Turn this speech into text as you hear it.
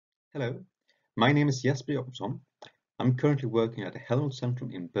Hello, my name is Jesper Jakobsson. I'm currently working at the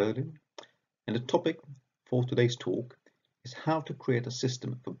Helmholtz-Zentrum in Berlin, and the topic for today's talk is how to create a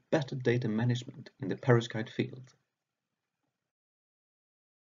system for better data management in the perovskite field.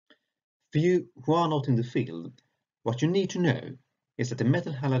 For you who are not in the field, what you need to know is that the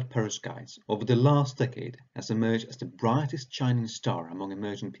metal halide perovskites over the last decade has emerged as the brightest shining star among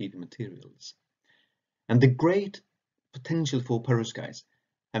emerging PV materials. And the great potential for perovskites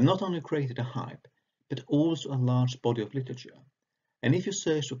have not only created a hype, but also a large body of literature. And if you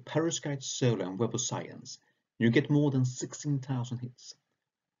search for perovskite solar on Web of Science, you get more than 16,000 hits.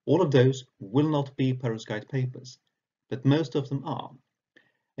 All of those will not be perovskite papers, but most of them are.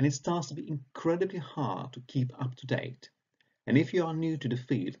 And it starts to be incredibly hard to keep up to date. And if you are new to the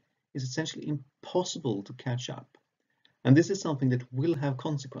field, it's essentially impossible to catch up. And this is something that will have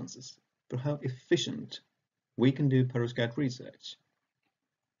consequences for how efficient we can do perovskite research.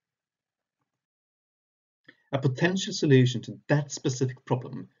 A potential solution to that specific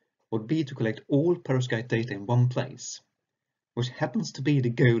problem would be to collect all perovskite data in one place, which happens to be the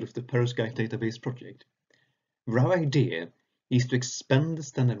goal of the Perovskite Database Project. Our idea is to expand the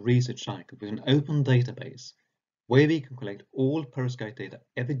standard research cycle with an open database where we can collect all perovskite data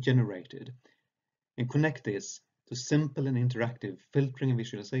ever generated and connect this to simple and interactive filtering and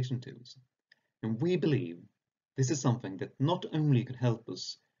visualization tools. And we believe this is something that not only could help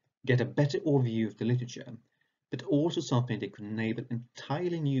us get a better overview of the literature, but also something that could enable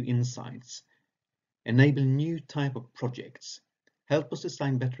entirely new insights, enable new type of projects, help us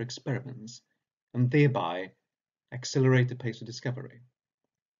design better experiments, and thereby accelerate the pace of discovery.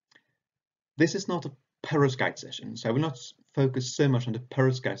 This is not a perovskite session, so I will not focus so much on the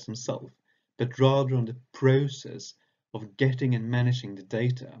perovskites themselves, but rather on the process of getting and managing the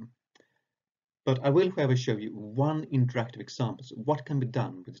data. But I will, however, show you one interactive example of what can be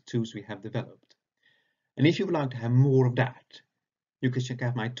done with the tools we have developed. And if you would like to have more of that, you can check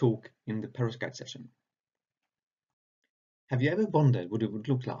out my talk in the perovskite session. Have you ever wondered what it would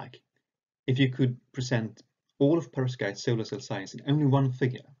look like if you could present all of perovskite solar cell science in only one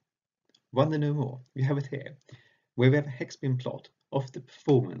figure? Want to know more? We have it here, where we have a hex bin plot of the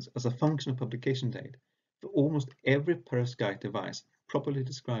performance as a function of publication date for almost every perovskite device properly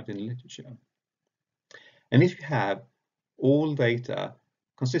described in the literature. And if you have all data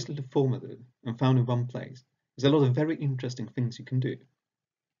consistently formatted and found in one place, there's a lot of very interesting things you can do.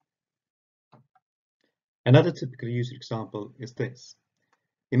 Another typical user example is this.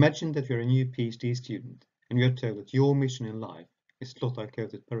 Imagine that you're a new PhD student and you're told that your mission in life is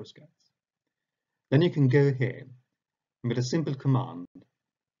slot-coated perovskites. Then you can go here and with a simple command,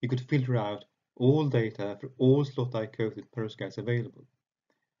 you could filter out all data for all slot-coated perovskites available.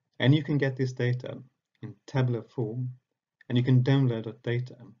 And you can get this data in tabular form, and you can download that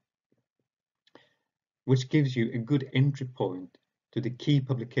data, which gives you a good entry point to the key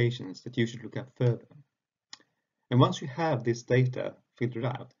publications that you should look at further. And once you have this data filtered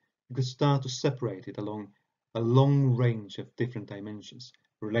out, you can start to separate it along a long range of different dimensions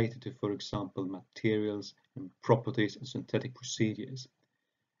related to, for example, materials and properties and synthetic procedures.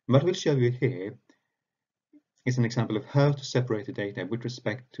 And what we'll show you here is an example of how to separate the data with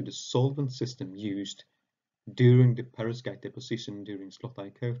respect to the solvent system used during the perovskite deposition during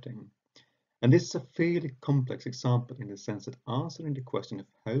slot-die coating. And this is a fairly complex example in the sense that answering the question of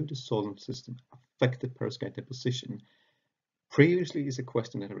how the solvent system affected perovskite deposition previously is a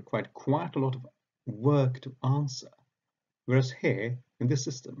question that required quite a lot of work to answer. Whereas here, in this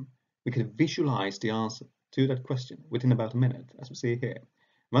system, we can visualize the answer to that question within about a minute, as we see here.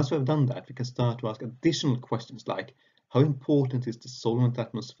 Once we have done that, we can start to ask additional questions like how important is the solvent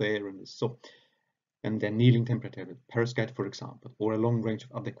atmosphere and the annealing temperature of perovskite, for example, or a long range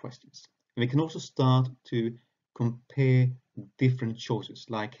of other questions. And we can also start to compare different choices,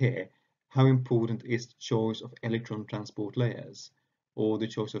 like here, how important is the choice of electron transport layers or the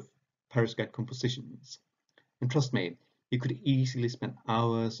choice of perovskite compositions. And trust me, you could easily spend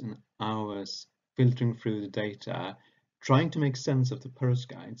hours and hours filtering through the data, trying to make sense of the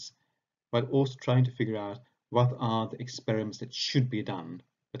perovskites, but also trying to figure out what are the experiments that should be done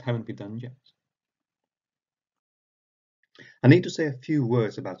but haven't been done yet. I need to say a few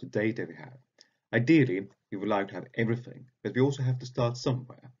words about the data we have. Ideally, we would like to have everything, but we also have to start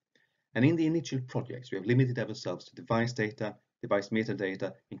somewhere. And in the initial projects, we have limited ourselves to device data, device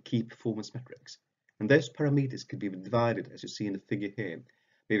metadata, and key performance metrics. And those parameters could be divided, as you see in the figure here,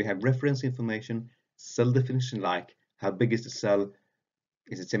 where we have reference information, cell definition like how big is the cell,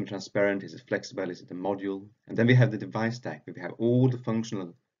 is it semi-transparent, is it flexible, is it a module, and then we have the device stack, where we have all the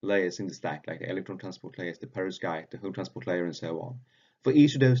functional layers in the stack, like the electron transport layers, the perovskite, the hole transport layer, and so on. For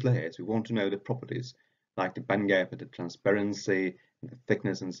each of those layers, we want to know the properties like the bandgap, the transparency, the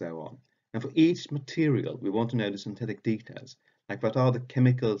thickness, and so on. And for each material, we want to know the synthetic details, like what are the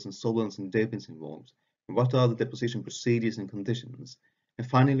chemicals and solvents and dopants involved, and what are the deposition procedures and conditions. And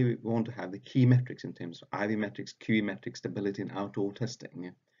finally, we want to have the key metrics in terms of IV metrics, QE metrics, stability, and outdoor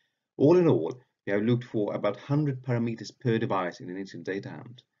testing. All in all, we have looked for about 100 parameters per device in the initial data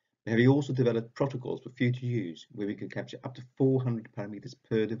hunt. We have also developed protocols for future use where we can capture up to 400 parameters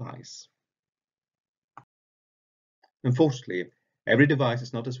per device. Unfortunately, every device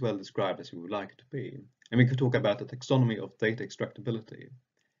is not as well described as we would like it to be, and we could talk about the taxonomy of data extractability.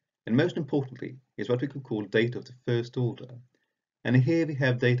 And most importantly is what we could call data of the first order. And here we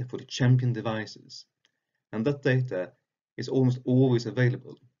have data for the champion devices, and that data is almost always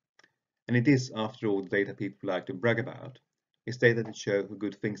available. And it is, after all, the data people like to brag about. It's data that show how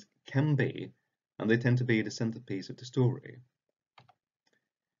good things can be, and they tend to be the centerpiece of the story.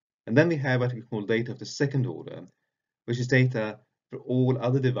 And then we have what we call data of the second order, which is data for all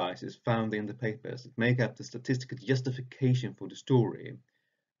other devices found in the papers that make up the statistical justification for the story.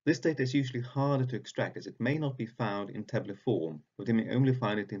 This data is usually harder to extract as it may not be found in tabular form, but they may only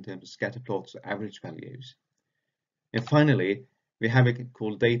find it in terms of scatter plots or average values. And finally, we have it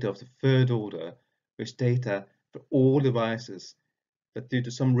called data of the third order, which data for all devices that due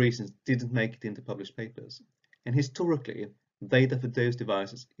to some reasons didn't make it into published papers. And historically, data for those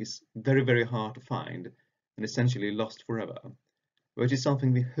devices is very, very hard to find and essentially lost forever, which is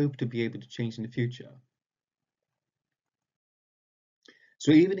something we hope to be able to change in the future.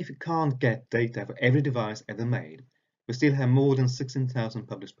 So even if you can't get data for every device ever made, we still have more than 16,000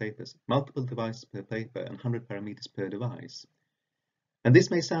 published papers, multiple devices per paper and 100 parameters per device. And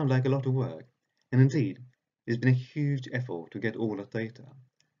this may sound like a lot of work, and indeed, it's been a huge effort to get all that data.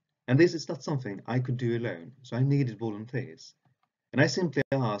 And this is not something I could do alone, so I needed volunteers. And I simply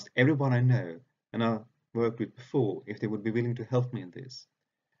asked everyone I know and I worked with before if they would be willing to help me in this.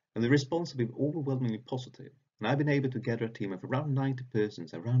 And the response has been overwhelmingly positive, and I've been able to gather a team of around 90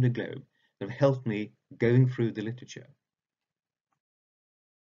 persons around the globe that have helped me going through the literature.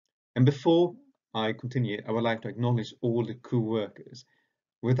 And before I continue, I would like to acknowledge all the co-workers.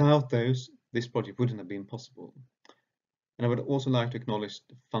 Without those, this project wouldn't have been possible. And I would also like to acknowledge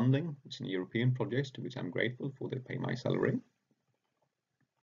the funding, which is in European projects, to which I'm grateful for they pay my salary.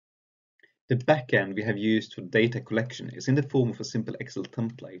 The backend we have used for data collection is in the form of a simple Excel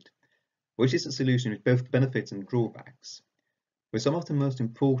template, which is a solution with both benefits and drawbacks. Where some of the most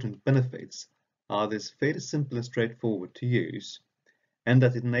important benefits are that it's fairly simple and straightforward to use, and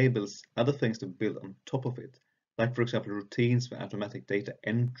that it enables other things to build on top of it, like for example routines for automatic data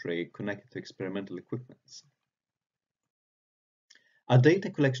entry connected to experimental equipment. A data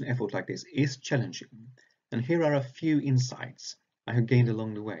collection effort like this is challenging, and here are a few insights I have gained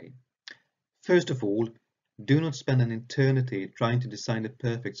along the way. First of all, do not spend an eternity trying to design the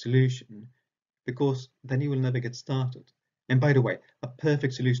perfect solution, because then you will never get started. And by the way, a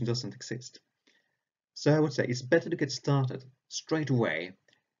perfect solution doesn't exist. So I would say it's better to get started straight away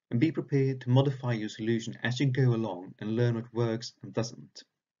and be prepared to modify your solution as you go along and learn what works and doesn't.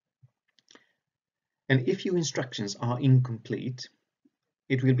 And if your instructions are incomplete,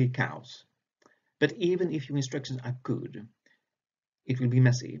 it will be chaos. But even if your instructions are good, it will be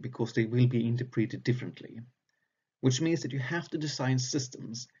messy because they will be interpreted differently, which means that you have to design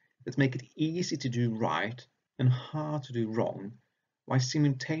systems that make it easy to do right and hard to do wrong, while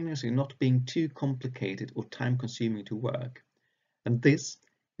simultaneously not being too complicated or time-consuming to work. And this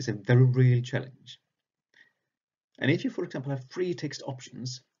is a very real challenge. And if you, for example, have free text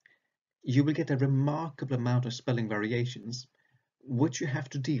options, you will get a remarkable amount of spelling variations, which you have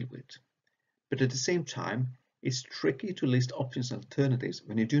to deal with. But at the same time, it's tricky to list options and alternatives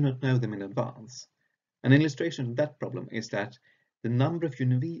when you do not know them in advance. An illustration of that problem is that the number of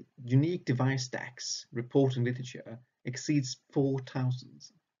unique device stacks reported in literature exceeds 4,000.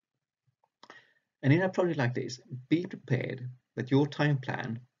 And in a project like this, be prepared that your time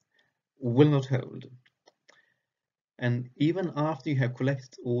plan will not hold. And even after you have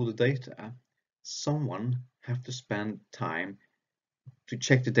collected all the data, someone has to spend time to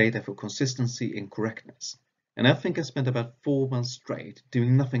check the data for consistency and correctness. And I think I spent about 4 months straight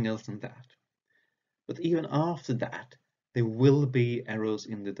doing nothing else than that. But even after that, there will be errors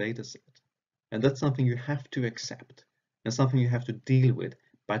in the dataset. And that's something you have to accept and something you have to deal with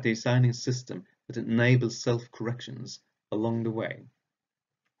by designing a system that enables self-corrections along the way.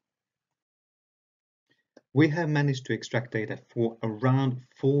 We have managed to extract data for around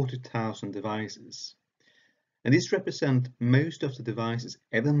 40,000 devices. And this represents most of the devices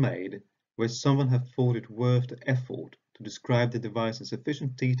ever made where someone has thought it worth the effort to describe the device in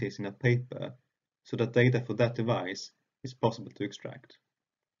sufficient details in a paper so that data for that device is possible to extract.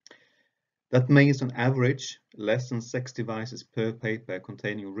 That means on average less than 6 devices per paper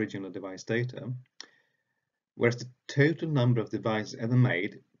containing original device data, whereas the total number of devices ever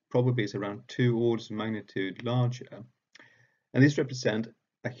made probably is around 2 orders of magnitude larger. And this represents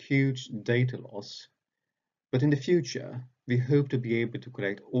a huge data loss. But in the future, we hope to be able to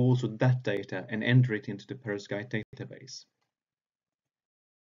collect also that data and enter it into the Perovskite database.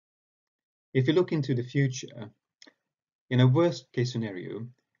 If you look into the future, in a worst case scenario,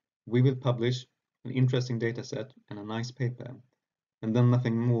 we will publish an interesting data set and a nice paper, and then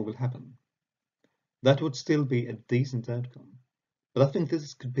nothing more will happen. That would still be a decent outcome, but I think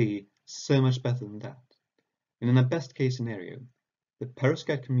this could be so much better than that. And in a best case scenario, the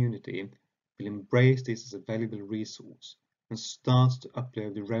Perovskite community will embrace this as a valuable resource and start to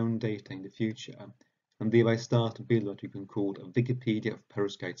upload their own data in the future, and thereby start to build what you can call a Wikipedia of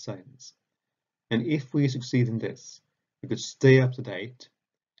Perovskite science. And if we succeed in this, we could stay up to date,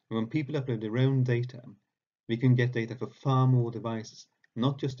 and when people upload their own data, we can get data for far more devices,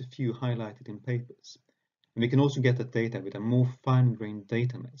 not just a few highlighted in papers. And we can also get that data with a more fine-grained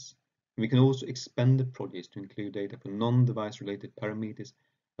data mess. And we can also expand the projects to include data for non-device related parameters,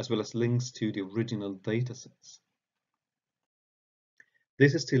 as well as links to the original datasets.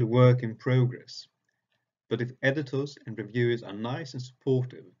 This is still work in progress, but if editors and reviewers are nice and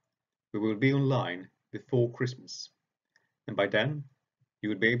supportive, we will be online before Christmas. And by then, you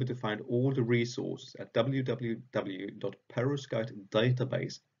will be able to find all the resources at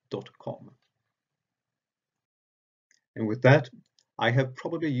www.perovskitedatabase.com. And with that, I have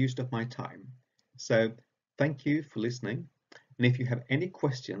probably used up my time. So thank you for listening. And if you have any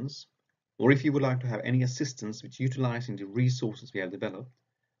questions, or if you would like to have any assistance with utilizing the resources we have developed,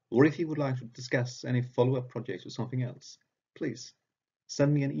 or if you would like to discuss any follow-up projects or something else, please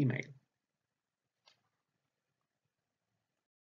send me an email.